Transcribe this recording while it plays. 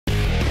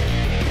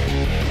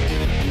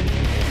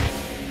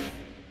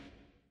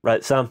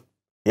Right, Sam.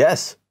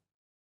 Yes.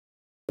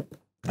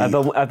 I've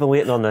been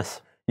waiting on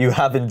this. You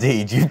have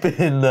indeed. You've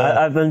been...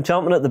 I've been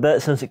chomping at the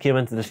bit since it came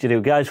into the studio.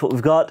 Guys, what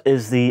we've got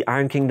is the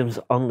Iron Kingdoms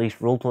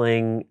Unleashed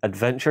role-playing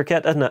adventure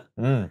kit, isn't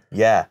it?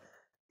 Yeah.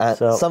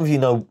 So, some of you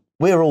know,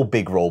 we're all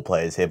big role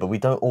players here, but we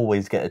don't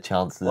always get a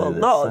chance to do this.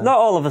 Not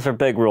all of us are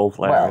big role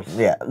players. Well,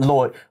 yeah.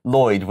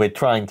 Lloyd, we're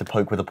trying to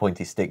poke with a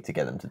pointy stick to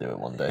get him to do it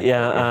one day.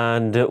 Yeah,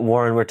 and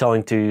Warren, we're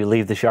telling to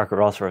leave the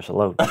Sharkarosaurus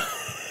alone.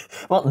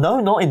 Well,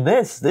 no, not in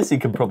this. This, he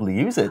can probably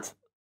use it.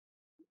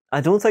 I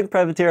don't think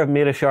Privateer have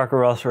made a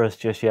Sharkarosaurus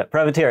just yet.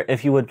 Privateer,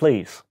 if you would,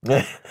 please.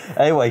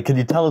 Anyway, can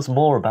you tell us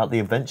more about the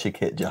adventure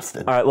kit,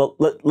 Justin? All right, well,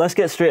 let's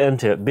get straight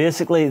into it.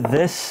 Basically,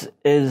 this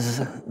is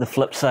the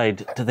flip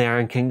side to the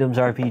Iron Kingdoms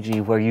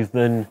RPG, where you've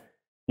been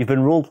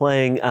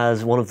role-playing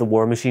as one of the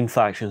War Machine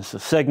factions. So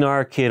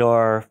Signar,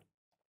 Khador,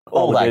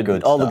 all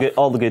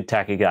the good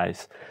techie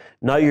guys.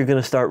 Now you're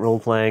going to start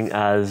role-playing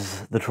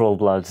as the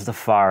Trollbloods, the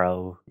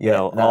Pharaoh,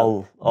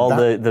 all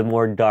the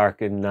more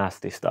dark and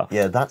nasty stuff.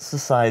 Yeah, that's the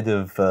side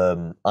of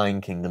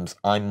Iron Kingdoms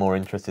I'm more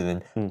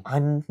interested in.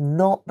 I'm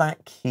not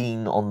that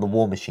keen on the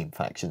War Machine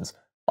factions,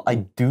 but I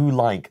do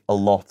like a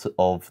lot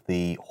of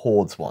the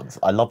Hordes ones.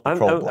 I love the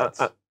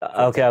Trollbloods.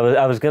 Okay,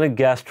 I was going to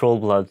guess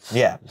Trollbloods.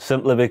 Yeah.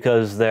 Simply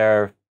because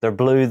they're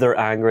blue, they're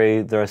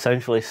angry, they're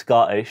essentially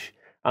Scottish,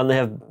 and they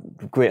have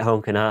great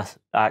honking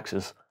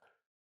axes.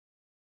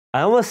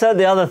 I almost said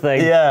the other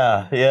thing.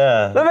 Yeah.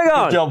 Moving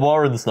on. Good job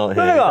Warren's not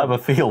here. Have a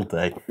field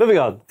day. Moving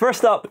on.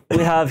 First up, we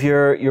have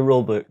your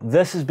rulebook.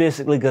 This is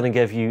basically going to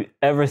give you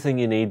everything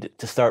you need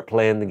to start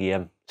playing the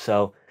game.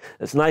 So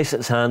it's nice,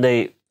 it's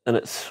handy, and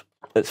it's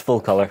full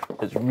color.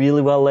 It's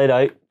really well laid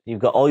out.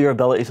 You've got all your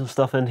abilities and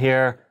stuff in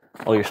here,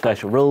 all your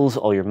special rules,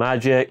 all your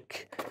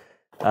magic,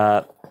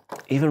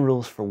 even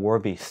rules for war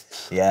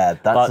beasts. Yeah,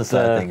 that's the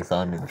sort of things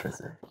I'm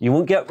interested in. You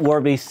won't get war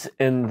beasts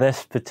in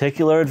this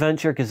particular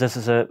adventure because this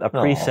is a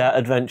preset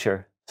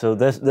adventure. So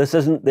this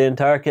isn't the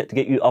entire kit to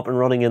get you up and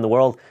running in the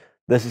world.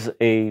 This is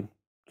a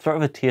sort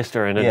of a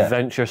taster, an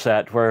adventure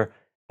set where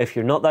if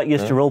you're not that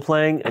used to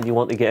role-playing and you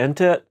want to get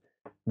into it,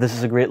 this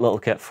is a great little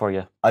kit for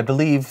you. I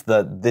believe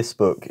that this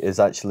book is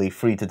actually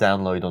free to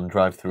download on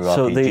DriveThru RPG.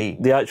 So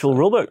the actual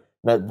rulebook?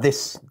 No,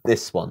 this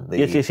one.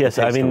 Yes.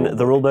 I mean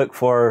the rulebook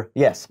for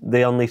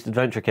the Unleashed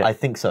Adventure Kit. I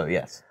think so,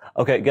 yes.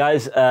 Okay,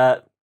 guys,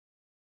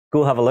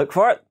 go have a look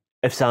for it.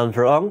 If Sam's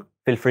wrong,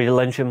 feel free to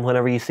lynch him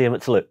whenever you see him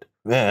at Salute.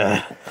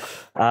 Yeah.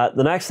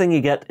 The next thing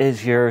you get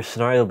is your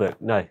scenario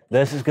book. Now,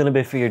 this is going to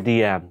be for your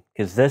DM,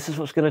 because this is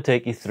what's going to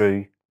take you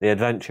through the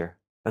adventure.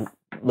 And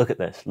look at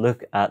this.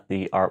 Look at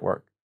the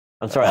artwork.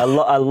 I'm sorry,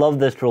 I love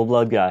this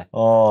Trollblood guy.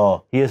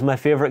 Oh. He is my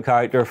favourite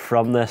character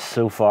from this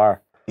so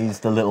far.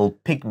 He's the little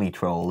pygmy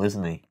troll,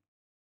 isn't he?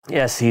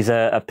 Yes, he's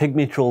a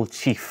pygmy troll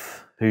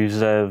chief whose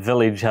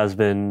village has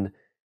been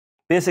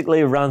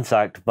basically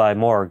ransacked by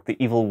Morg,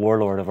 the evil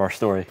warlord of our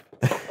story.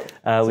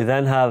 We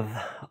then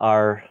have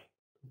our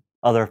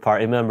other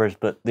party members,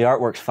 but the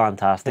artwork's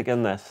fantastic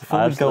in this.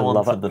 Before we go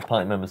on to the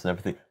party members and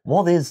everything,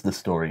 what is the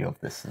story of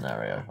this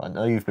scenario? I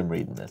know you've been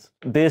reading this.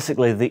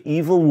 Basically, the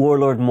evil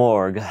warlord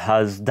Morg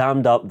has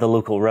dammed up the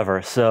local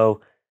river.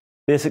 So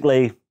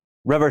basically,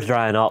 river's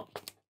drying up.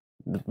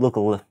 The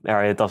local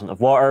area doesn't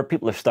have water,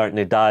 people are starting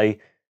to die,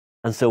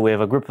 and so we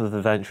have a group of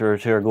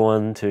adventurers who are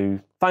going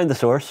to find the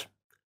source,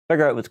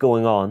 figure out what's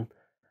going on,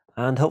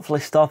 and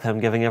hopefully stop him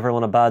giving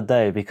everyone a bad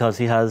day, because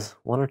he has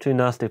one or two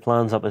nasty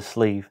plans up his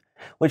sleeve,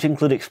 which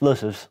include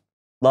explosives.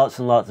 Lots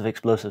and lots of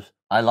explosives.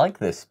 I like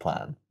this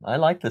plan. I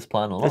like this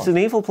plan a lot. It's an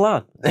evil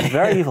plan. It's a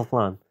very evil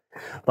plan.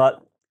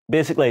 But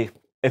basically,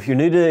 if you're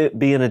new to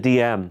being a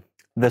DM,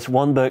 this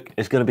one book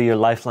is going to be your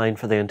lifeline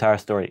for the entire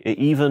story.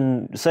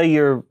 Even say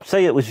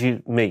it was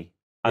me.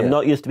 I'm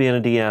not used to being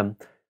a DM.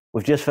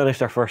 We've just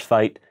finished our first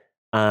fight,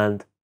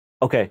 and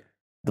okay,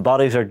 the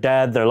bodies are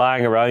dead. They're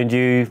lying around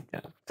you.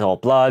 It's all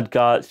blood,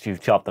 guts.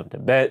 You've chopped them to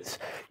bits.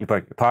 You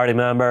burnt your party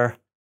member.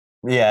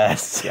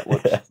 Yes. Yeah.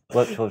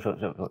 Whoops.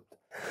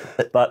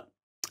 But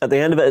at the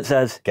end of it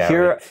says,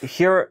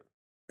 "Here."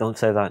 Don't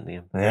say that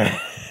name. Yeah.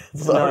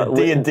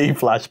 Sorry, D&D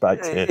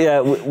flashbacks here. Yeah,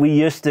 we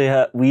used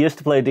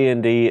to play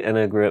D&D in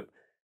a group.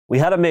 We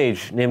had a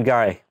mage named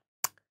Gary.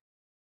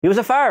 He was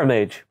a fire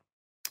mage,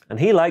 and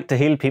he liked to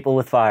heal people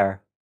with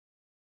fire.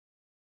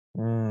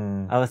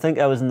 I think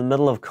I was in the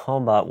middle of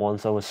combat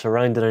once. I was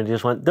surrounded, and he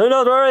just went, "Do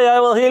not worry,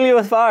 I will heal you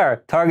with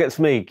fire." Targets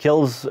me,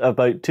 kills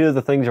about 2 of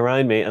the things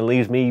around me, and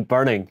leaves me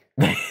burning.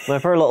 My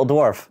poor little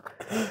dwarf.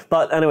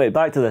 But anyway,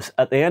 back to this.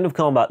 At the end of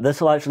combat,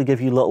 this will actually give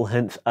you little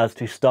hints as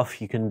to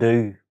stuff you can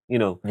do,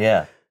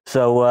 Yeah.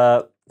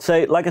 So,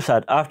 say, like I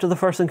said, after the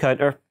first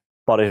encounter,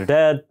 bodies are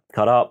dead,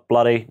 cut up,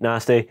 bloody,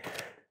 nasty.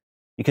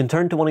 You can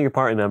turn to one of your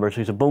party members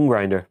who's a bone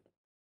grinder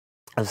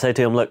and say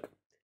to him, "Look,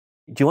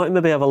 do you want to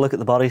maybe have a look at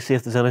the body, see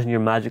if there's anything your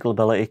magical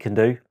ability can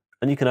do?"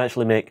 And you can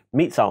actually make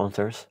meat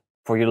silencers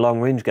for your long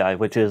range guy,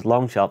 which is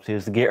Long Chops,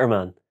 who's the Gator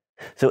Man.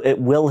 So it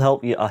will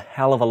help you a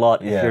hell of a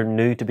lot if you're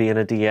new to being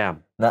a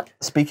DM. Now,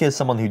 speaking as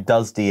someone who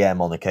does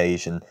DM on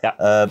occasion,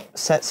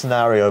 set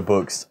scenario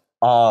books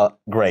are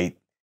great.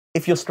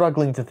 If you're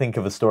struggling to think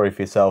of a story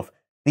for yourself,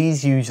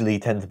 these usually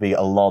tend to be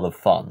a lot of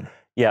fun.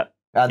 Yeah.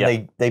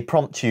 And they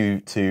prompt you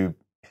to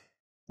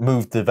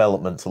move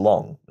developments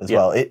along as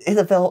well.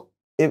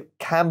 It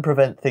can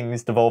prevent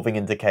things devolving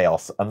into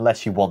chaos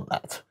unless you want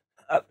that.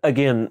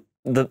 Again,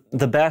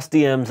 the best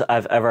DMs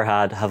I've ever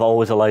had have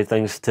always allowed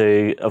things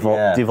to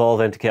devolve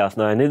into chaos.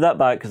 Now, I need that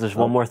back because there's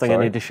one more thing I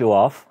need to show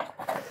off,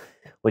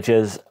 which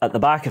is at the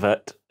back of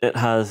it, it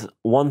has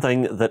one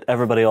thing that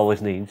everybody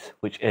always needs,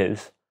 which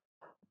is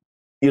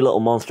your little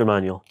monster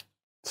manual.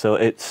 So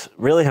it's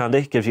really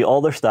handy, gives you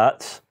all their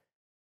stats,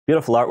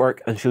 beautiful artwork,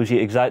 and shows you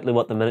exactly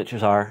what the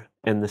miniatures are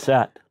in the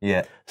set.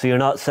 Yeah. So you're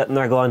not sitting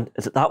there going,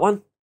 is it that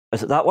one?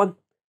 Is it that one?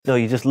 No,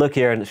 you just look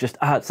here and it's just,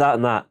 it's that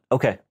and that.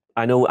 Okay,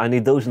 I know I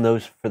need those and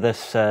those for this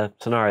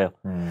scenario.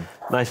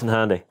 Nice and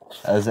handy.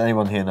 As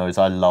anyone here knows,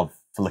 I love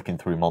flicking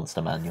through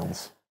monster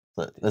manuals.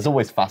 But there's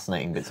always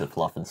fascinating bits of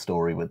fluff and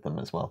story with them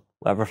as well.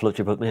 Whatever floats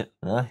your boat, mate.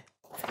 Aye.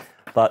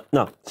 But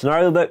no,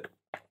 scenario book,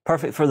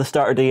 perfect for the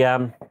starter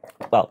DM.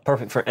 Well,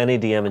 perfect for any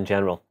DM in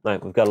general. Now,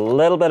 we've got a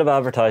little bit of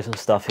advertising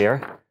stuff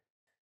here.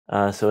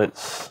 So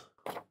it's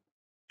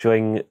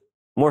showing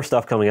more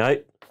stuff coming out.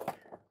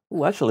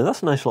 Oh, actually,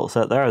 that's a nice little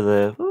set there.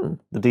 The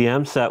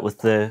DM set with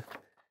the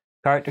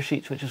character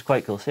sheets, which is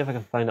quite cool. See if I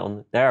can find it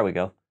on... There we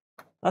go.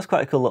 That's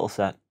quite a cool little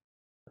set.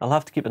 I'll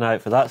have to keep an eye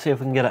out for that, see if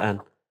we can get it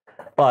in.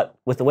 But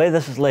with the way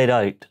this is laid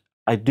out,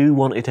 I do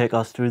want to take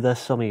us through this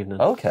some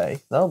evening. Okay,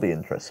 that'll be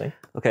interesting.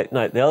 Okay,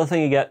 now, the other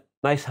thing you get,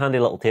 nice handy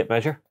little tape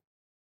measure.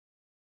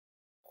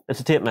 It's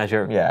a tape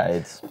measure. Yeah,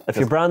 it's... If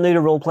you're brand new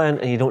to role-playing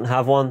and you don't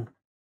have one,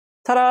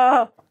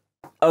 ta-da!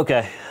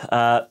 Okay,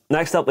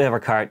 next up we have our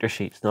character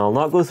sheets. Now, I'll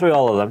not go through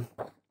all of them.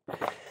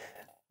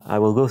 I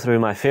will go through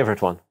my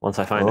favourite one once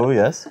I find it. Oh,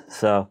 yes.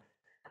 So...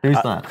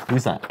 Who's that?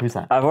 Who's that? Who's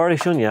that? I've already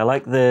shown you. I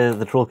like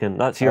the Trollkin.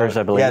 That's yours,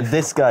 I believe. Yeah,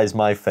 this guy's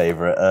my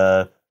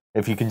favourite.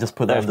 If you can just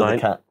put that under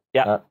the cat.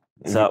 Yeah.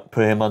 So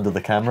put him under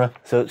the camera.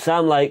 So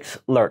Sam likes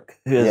Lurk,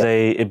 who is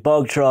a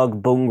bog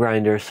trog bone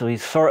grinder. So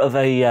he's sort of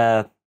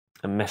a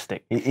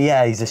mystic.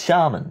 Yeah, he's a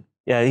shaman.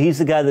 Yeah, he's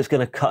the guy that's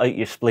going to cut out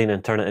your spleen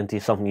and turn it into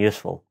something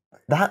useful.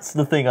 That's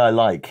the thing I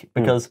like,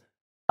 because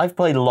I've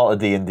played a lot of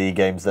D&D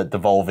games that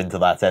devolve into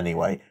that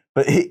anyway,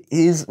 but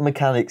his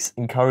mechanics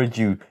encourage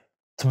you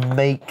to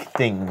make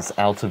things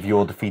out of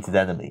your defeated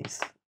enemies.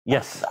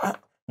 Yes.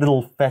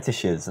 Little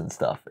fetishes and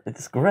stuff.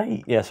 It's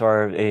great. Yes,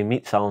 or a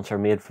meat silencer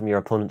made from your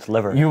opponent's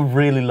liver. You're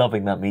really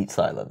loving that meat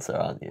silencer,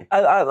 aren't you?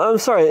 I'm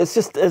sorry, it's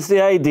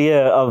the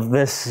idea of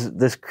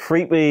this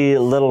creepy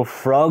little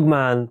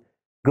frogman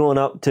going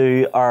up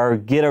to our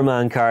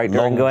Gatorman character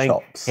and going,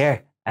 chops.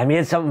 Here, I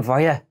made something for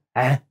you.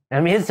 I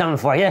made something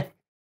for you.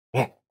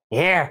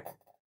 Here.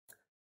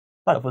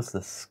 That was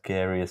the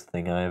scariest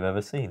thing I've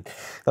ever seen.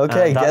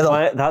 Okay, get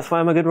on. That's why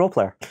I'm a good role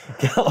player.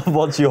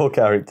 What's your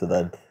character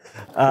then?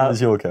 What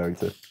is your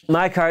character?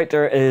 My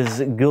character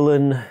is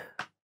Gulen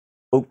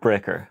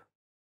Oakbreaker.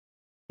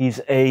 He's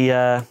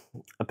a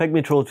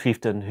pygmy troll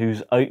chieftain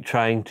who's out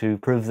trying to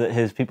prove that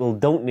his people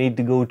don't need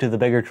to go to the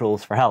bigger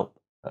trolls for help.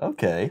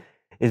 Okay.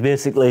 He's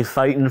basically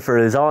fighting for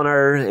his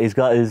honor. He's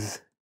got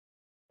his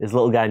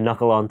little guy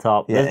Knuckle on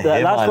top. Yeah,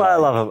 that's why I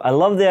love him. I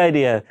love the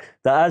idea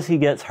that as he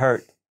gets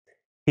hurt,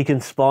 he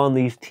can spawn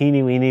these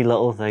teeny-weeny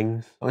little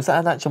things. Oh, is that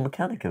an actual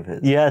mechanic of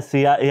his? Yes,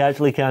 he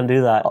actually can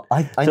do that.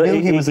 I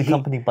knew he was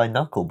accompanied by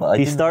Knuckle, but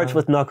he starts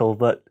with Knuckle,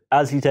 but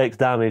as he takes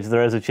damage,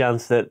 there is a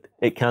chance that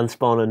it can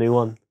spawn a new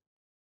one.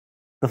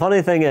 The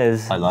funny thing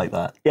is... I like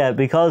that. Yeah,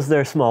 because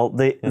they're small,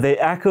 they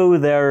echo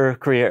their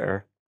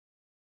creator,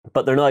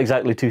 but they're not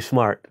exactly too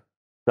smart.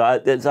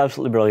 So it's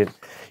absolutely brilliant.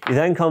 You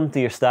then come to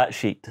your stat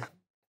sheet.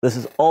 This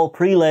is all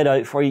pre-laid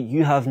out for you.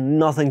 You have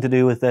nothing to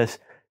do with this.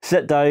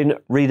 Sit down,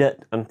 read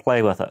it, and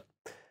play with it.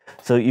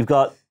 So you've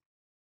got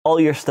all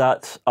your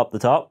stats up the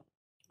top.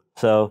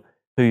 So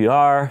who you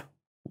are,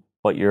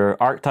 what your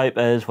archetype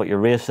is, what your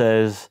race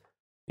is,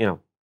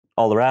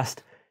 all the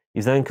rest.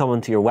 You then come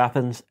into your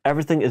weapons.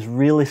 Everything is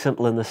really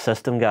simple in this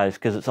system, guys,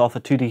 because it's off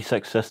a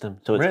 2d6 system.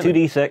 So it's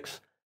Really?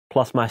 2d6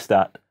 plus my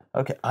stat.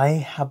 Okay, I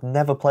have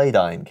never played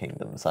Iron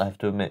Kingdoms, I have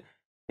to admit.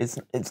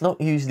 It's not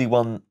usually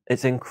one...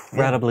 It's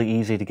incredibly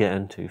easy to get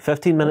into.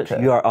 15 minutes,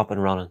 Okay. you are up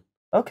and running.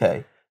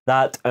 Okay.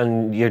 That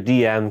and your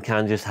DM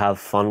can just have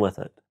fun with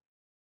it.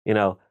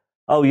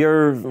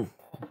 You're...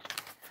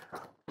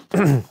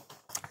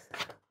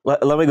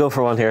 let me go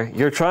for one here.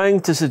 You're trying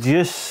to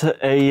seduce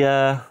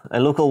a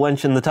local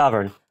wench in the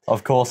tavern.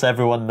 Of course,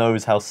 everyone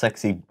knows how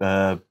sexy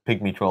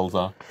pygmy trolls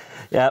are.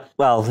 Yeah,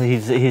 well,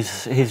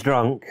 he's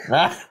drunk.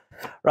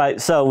 Right,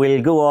 so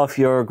we'll go off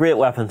your great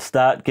weapon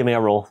stat. Give me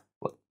a roll.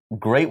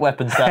 Great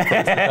weapon stat for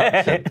a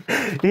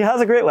seduction. He has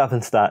a great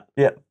weapon stat.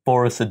 Yeah,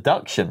 for a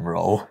seduction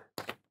roll.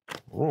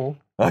 Ooh.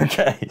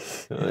 Okay.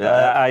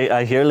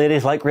 I hear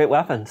ladies like great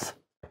weapons.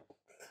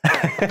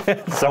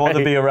 So I want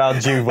to be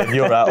around you when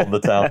you're out on the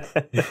town.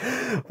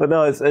 But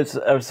no,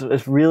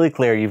 it's really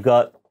clear. You've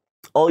got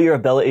all your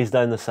abilities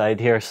down the side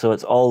here, so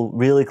it's all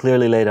really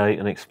clearly laid out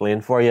and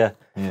explained for you.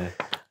 Yeah.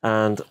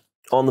 And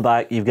on the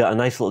back, you've got a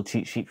nice little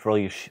cheat sheet for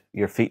all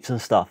your feats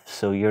and stuff,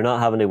 so you're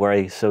not having to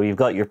worry. So you've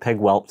got your pig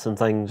whelps and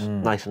things,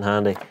 nice and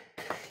handy.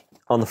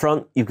 on the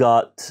front, you've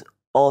got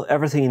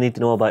everything you need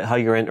to know about how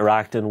you're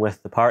interacting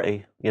with the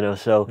party. You know,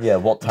 so Yeah,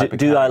 what type of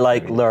do I character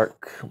like he is.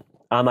 Lurk?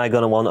 Am I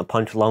going to want to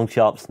punch long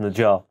chops in the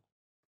jaw?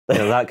 You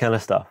know, that kind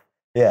of stuff.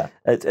 Yeah.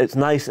 It's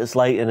nice, it's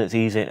light, and it's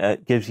easy.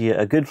 It gives you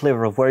a good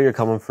flavour of where you're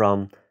coming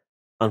from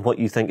and what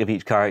you think of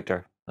each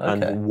character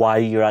and why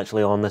you're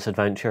actually on this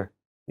adventure.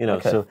 You know,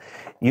 so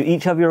you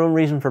each have your own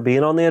reason for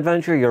being on the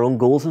adventure, your own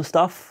goals and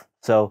stuff.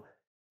 So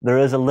there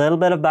is a little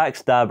bit of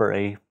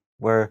backstabbery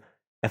where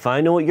if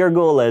I know what your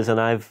goal is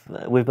and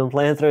we've been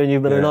playing through and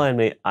you've been annoying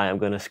me, I am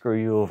going to screw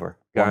you over.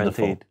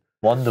 Guaranteed.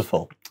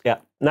 Wonderful. Yeah.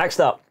 Next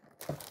up,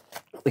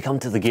 we come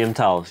to the game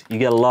tiles. You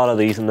get a lot of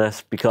these in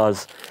this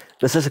because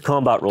this is a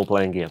combat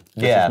role-playing game.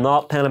 This is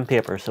not pen and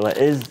paper, so it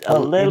is a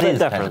little bit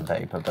different. Pen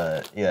and paper,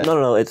 but yeah.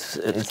 No, it's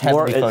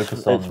more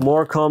focused on. It's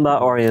more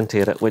combat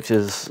orientated, which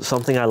is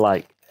something I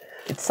like.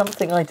 It's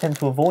something I tend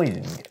to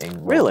avoid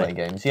in role-playing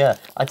games. Yeah,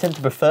 I tend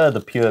to prefer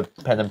the pure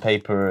pen and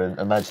paper and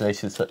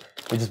imagination stuff,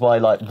 which is why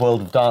like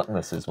World of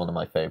Darkness is one of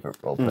my favourite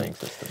role-playing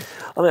systems.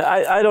 I mean,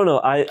 I don't know.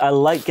 I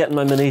like getting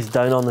my minis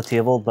down on the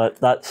table, but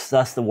that's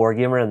the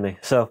wargamer in me.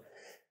 So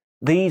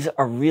these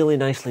are really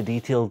nicely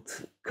detailed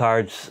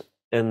cards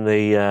in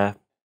the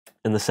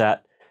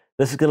set.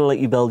 This is going to let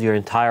you build your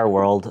entire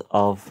world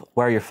of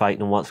where you're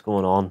fighting and what's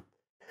going on.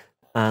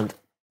 And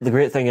the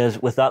great thing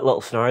is, with that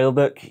little scenario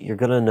book, you're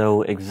going to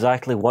know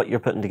exactly what you're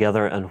putting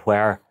together and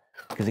where,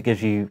 because it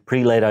gives you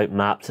pre-laid out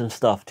maps and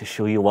stuff to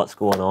show you what's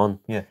going on.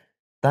 Yeah,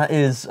 that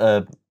is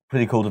a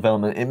pretty cool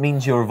development. It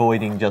means you're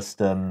avoiding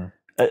just it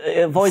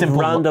avoids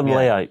random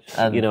layouts.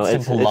 And you know,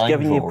 it's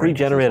giving you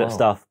pre-generated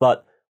stuff.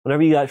 But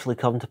whenever you actually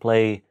come to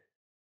play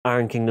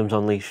Iron Kingdoms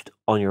Unleashed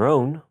on your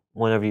own,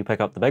 whenever you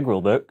pick up the big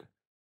rule book,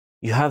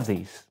 you have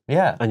these.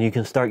 Yeah, and you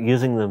can start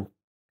using them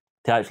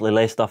to actually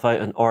lay stuff out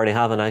and already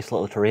have a nice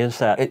little terrain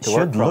set. It to should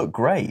work from. look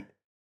great.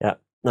 Yeah.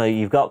 Now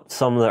you've got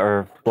some that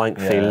are blank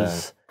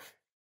fields,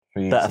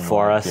 bit of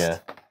forest. Yeah.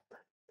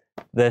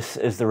 This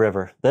is the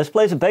river. This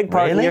plays a big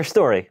part in your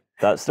story.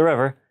 That's the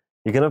river.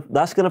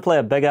 That's gonna play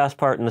a big ass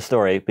part in the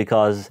story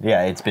because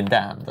it's been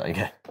damned. I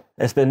guess.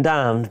 It's been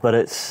damned, but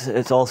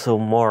it's also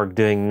Morg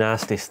doing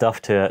nasty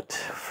stuff to it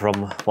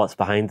from what's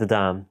behind the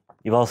dam.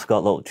 You've also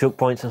got little choke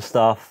points and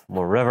stuff.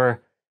 More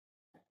river.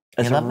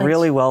 It's a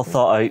really well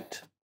thought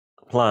out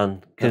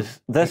plan because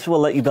this will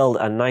let you build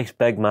a nice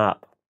big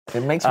map.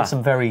 It makes for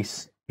some very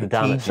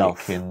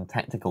strategic and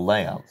tactical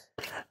layouts.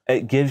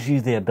 It gives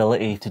you the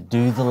ability to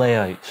do the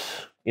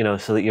layouts, you know,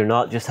 so that you're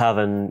not just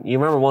having. You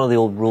remember one of the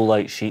old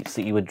rule-out sheets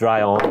that you would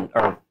draw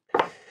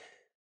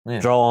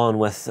on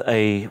with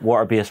a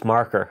water-based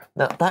marker.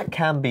 Now that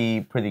can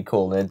be pretty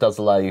cool, and it does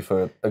allow you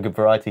for a good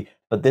variety.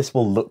 But this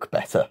will look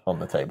better on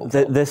the table.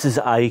 This is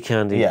eye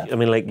candy. Yeah. I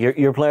mean, like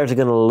your players are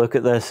going to look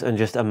at this and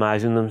just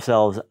imagine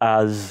themselves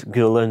as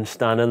Gulen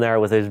standing there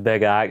with his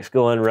big axe,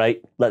 going,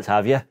 "Right, let's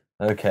have you."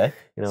 Okay.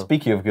 You know.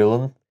 Speaking of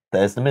Gulen,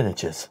 there's the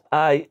miniatures.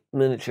 Aye,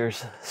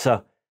 miniatures.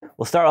 So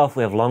we'll start off.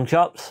 We have long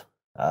chops.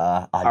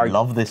 I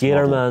love this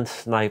Gatorman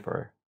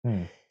sniper.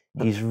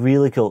 He's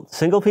really cool.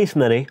 Single piece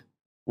mini.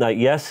 Now,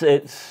 yes,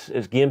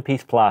 it's game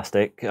piece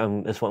plastic.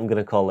 Is what I'm going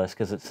to call this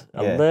because it's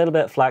a little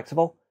bit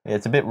flexible. Yeah,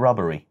 it's a bit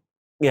rubbery.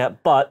 Yeah,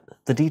 but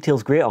the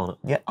detail's great on it.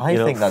 Yeah, I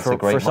think that's a great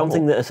for model.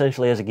 something that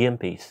essentially is a game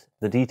piece.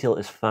 The detail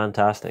is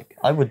fantastic.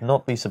 I would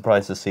not be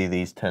surprised to see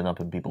these turn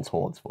up in people's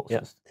hordes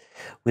forces.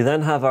 Yeah. We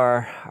then have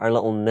our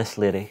little Nis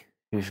lady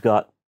who's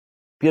got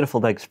beautiful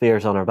big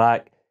spears on her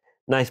back,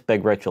 nice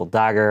big ritual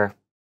dagger.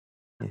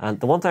 And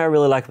the one thing I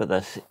really like about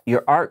this,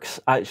 your arcs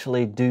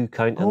actually do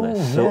count in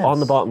this. So on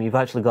the bottom, you've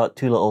actually got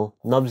two little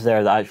nubs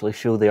there that actually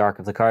show the arc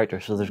of the character.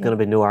 So there's going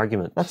to be no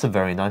argument. That's a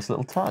very nice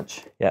little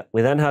touch. Yeah.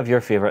 We then have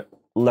your favorite,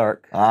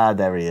 Lurk.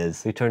 There he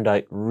is. Who turned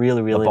out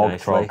really, really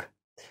nicely.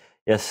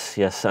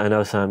 Yes, I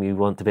know, Sam, you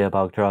want to be a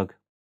bog trog.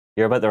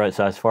 You're about the right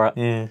size for it.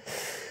 Yeah.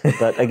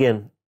 But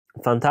again,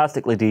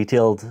 fantastically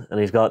detailed, and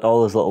he's got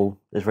all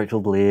his ritual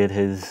blade,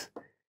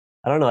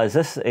 I don't know, is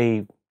this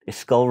a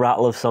skull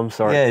rattle of some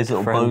sort? Yeah, his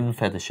little bone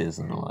fetishes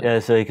and all that. Yeah,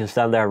 so he can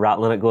stand there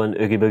rattling it going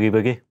oogie boogie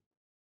boogie.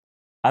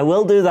 I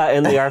will do that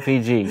in the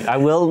RPG. I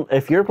will,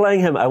 if you're playing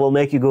him, I will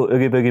make you go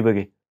oogie boogie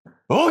boogie.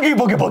 Oogie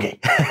boogie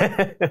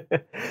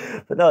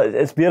boogie! But no,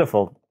 it's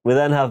beautiful. We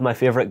then have my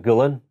favourite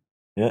Gulen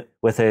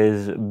with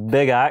his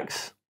big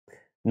axe,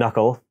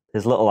 knuckle,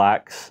 his little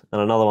axe,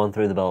 and another one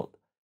through the belt.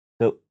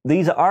 So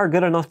these are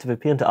good enough to be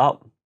painted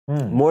up.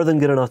 More than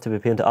good enough to be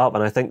painted up,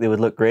 and I think they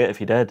would look great if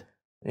you did.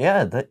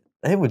 Yeah,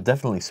 they would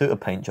definitely suit a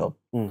paint job.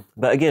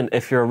 But again,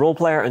 if you're a role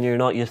player and you're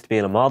not used to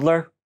being a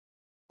modeler,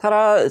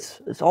 ta-da,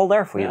 it's all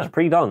there for you. It's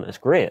pre-done. It's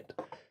great.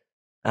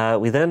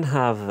 We then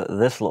have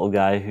this little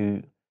guy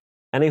who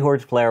any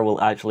Hordes player will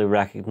actually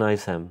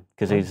recognise him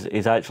because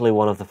he's actually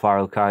one of the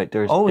Pharaoh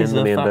characters in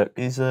the main book.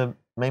 He's a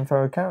main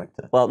Pharaoh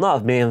character. Well,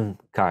 not a main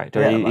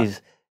character.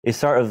 He's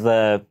sort of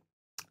the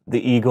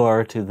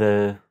Igor to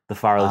the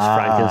Pharaoh's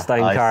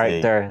Frankenstein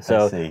character.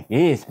 So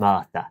yes,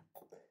 master.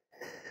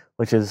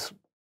 Which is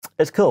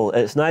it's cool.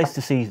 It's nice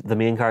to see the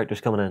main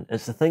characters coming in.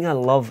 It's the thing I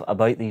love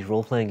about these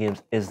role playing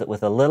games is that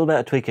with a little bit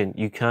of tweaking,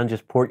 you can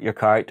just port your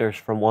characters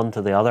from one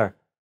to the other.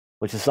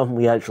 which is something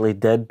we actually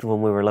did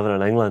when we were living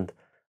in England.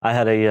 I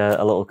had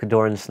a little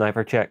Cadoran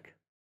sniper chick.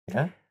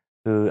 Yeah.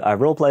 Who I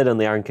roleplayed in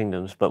the Iron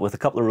Kingdoms, but with a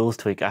couple of rules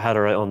tweak, I had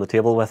her out on the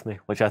table with me,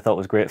 which I thought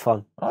was great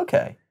fun.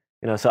 Okay.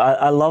 You know, so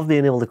I love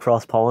being able to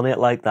cross-pollinate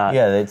like that.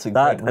 Yeah, it's a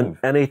great move. And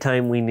any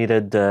time we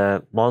needed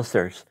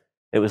monsters,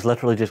 it was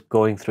literally just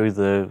going through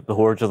the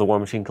hordes of the War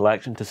Machine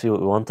collection to see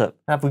what we wanted.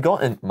 Have we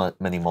got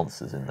many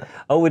monsters in there?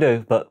 Oh, we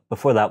do, but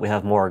before that we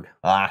have Morg.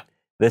 Ah.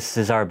 This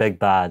is our big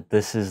bad.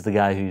 This is the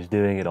guy who's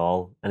doing it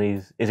all, and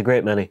he's a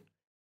great mini.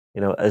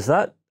 You know,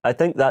 I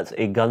think that's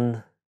a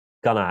gun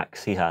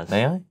axe he has.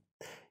 May I?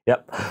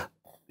 Yep.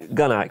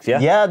 Gun axe, yeah?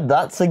 Yeah,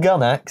 that's a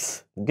gun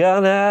axe.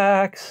 Gun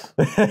axe!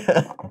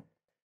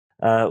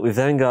 We've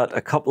then got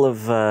a couple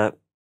of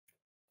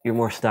your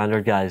more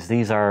standard guys.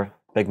 These are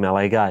big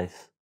melee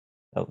guys.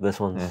 Oh, this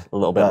one's a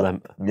little bit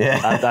limp.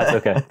 Yeah. That's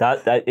okay.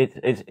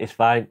 It's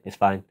fine. It's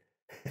fine.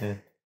 Yeah.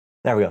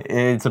 There we go.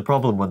 It's a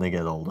problem when they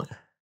get older.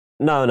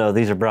 No,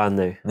 these are brand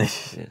new.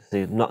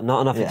 See, not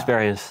enough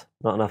experience.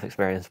 Not enough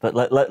experience. But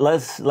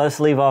let's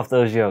leave off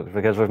those jokes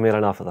because we've made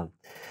enough of them.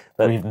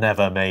 But we've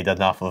never made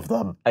enough of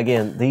them.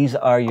 Again, these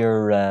are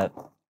your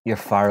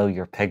Pharaoh,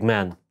 your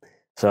pigmen.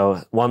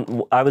 So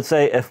I would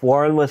say if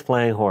Warren was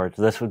playing Hordes,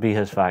 this would be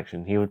his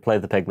faction. He would play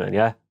the pigmen,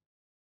 yeah?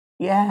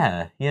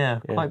 Yeah,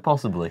 quite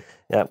possibly.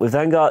 Yeah, we've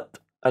then got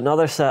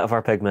another set of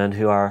our pigmen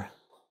who are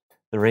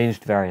the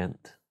ranged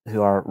variant,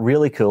 who are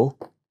really cool.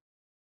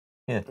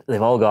 Yeah.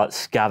 They've all got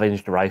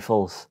scavenged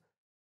rifles.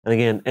 And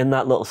again, in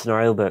that little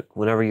scenario book,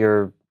 whenever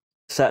you're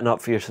setting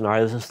up for your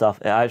scenarios and stuff,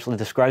 it actually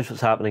describes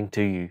what's happening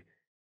to you.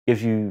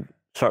 Gives you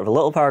sort of a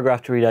little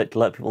paragraph to read out to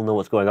let people know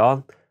what's going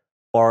on,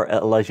 or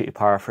it allows you to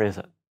paraphrase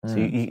it. So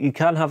you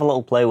can have a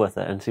little play with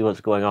it and see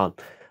what's going on.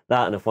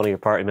 That, and if one of your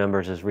party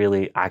members is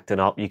really acting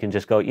up, you can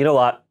just go, you know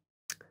what,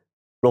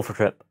 roll for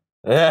trip.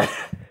 Yeah.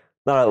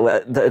 No,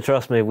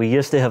 trust me, we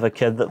used to have a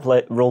kid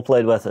that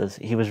role-played with us.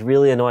 He was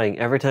really annoying.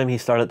 Every time he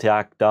started to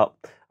act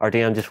up, our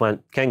DM just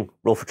went, King,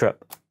 roll for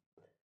trip.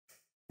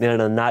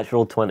 Needed a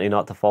natural 20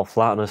 not to fall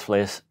flat on his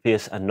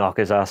face and knock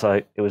his ass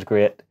out. It was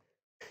great.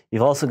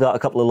 You've also got a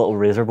couple of little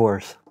razor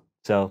boars.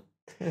 So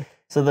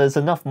there's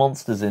enough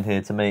monsters in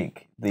here to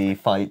make the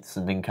fights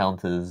and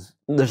encounters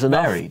there's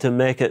enough varied. to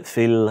make it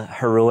feel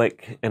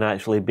heroic in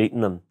actually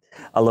beating them.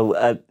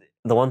 Although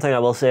the one thing I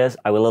will say is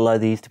I will allow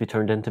these to be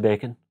turned into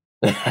bacon.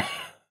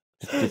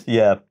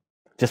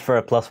 Just for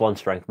a +1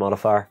 strength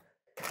modifier.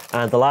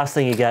 And the last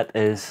thing you get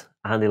is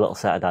a handy little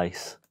set of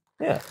dice.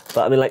 Yeah.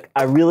 But I mean, like,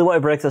 I really want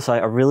to break this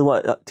out. I really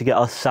want to get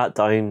us sat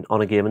down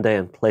on a gaming day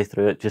and play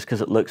through it just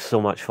because it looks so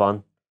much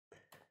fun.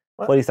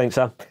 What do you think,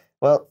 Sam?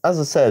 Well, as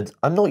I said,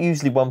 I'm not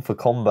usually one for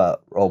combat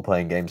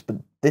role-playing games, but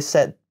this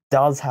set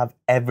does have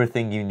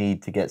everything you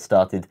need to get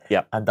started.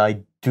 Yeah. And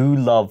I do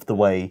love the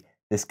way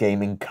this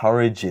game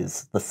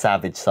encourages the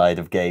savage side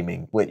of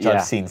gaming, which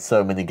I've seen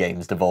so many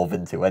games devolve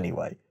into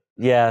anyway.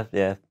 Yeah.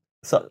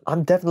 So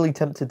I'm definitely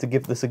tempted to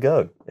give this a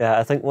go. Yeah,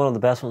 I think one of the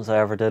best ones I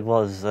ever did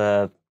was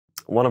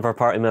one of our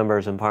party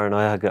members in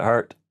Paranoia got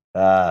hurt.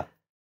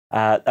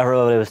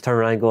 Everybody was turning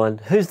around going,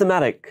 who's the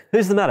medic?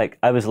 Who's the medic?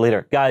 I was the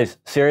leader. Guys,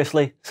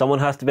 seriously, someone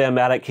has to be a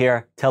medic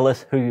here. Tell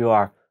us who you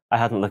are. I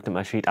hadn't looked at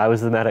my sheet. I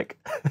was the medic.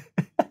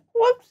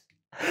 Whoops.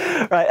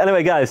 Right,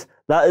 anyway, guys,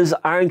 that is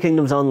Iron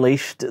Kingdoms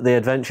Unleashed, the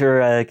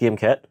adventure game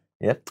kit.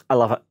 Yep. I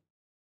love it.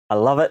 I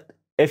love it.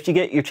 If you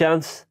get your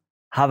chance,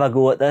 have a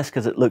go at this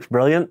because it looks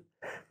brilliant.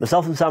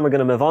 Myself and Sam are going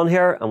to move on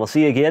here, and we'll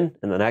see you again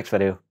in the next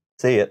video.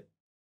 See ya.